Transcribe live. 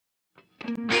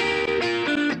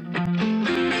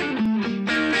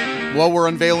Well, we're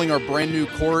unveiling our brand new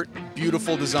court.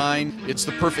 Beautiful design. It's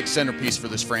the perfect centerpiece for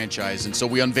this franchise. And so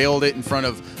we unveiled it in front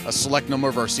of a select number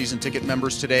of our season ticket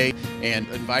members today and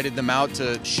invited them out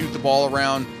to shoot the ball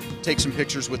around, take some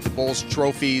pictures with the Bulls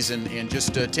trophies, and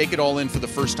just take it all in for the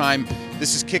first time.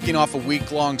 This is kicking off a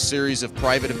week-long series of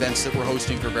private events that we're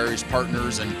hosting for various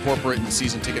partners and corporate and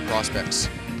season ticket prospects.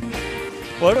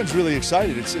 Well, everyone's really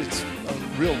excited. It's a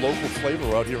real local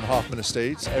flavor out here in Hoffman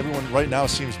Estates. Everyone right now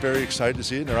seems very excited to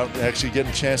see it. They're out actually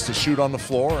getting a chance to shoot on the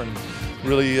floor and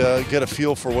really get a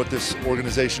feel for what this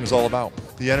organization is all about.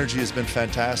 The energy has been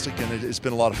fantastic, and it's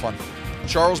been a lot of fun.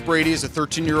 Charles Brady is a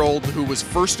 13-year-old who was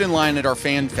first in line at our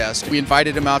Fan Fest. We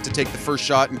invited him out to take the first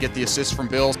shot and get the assist from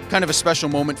Bill. Kind of a special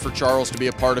moment for Charles to be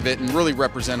a part of it and really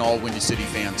represent all Windy City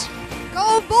fans.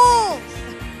 Go Bulls!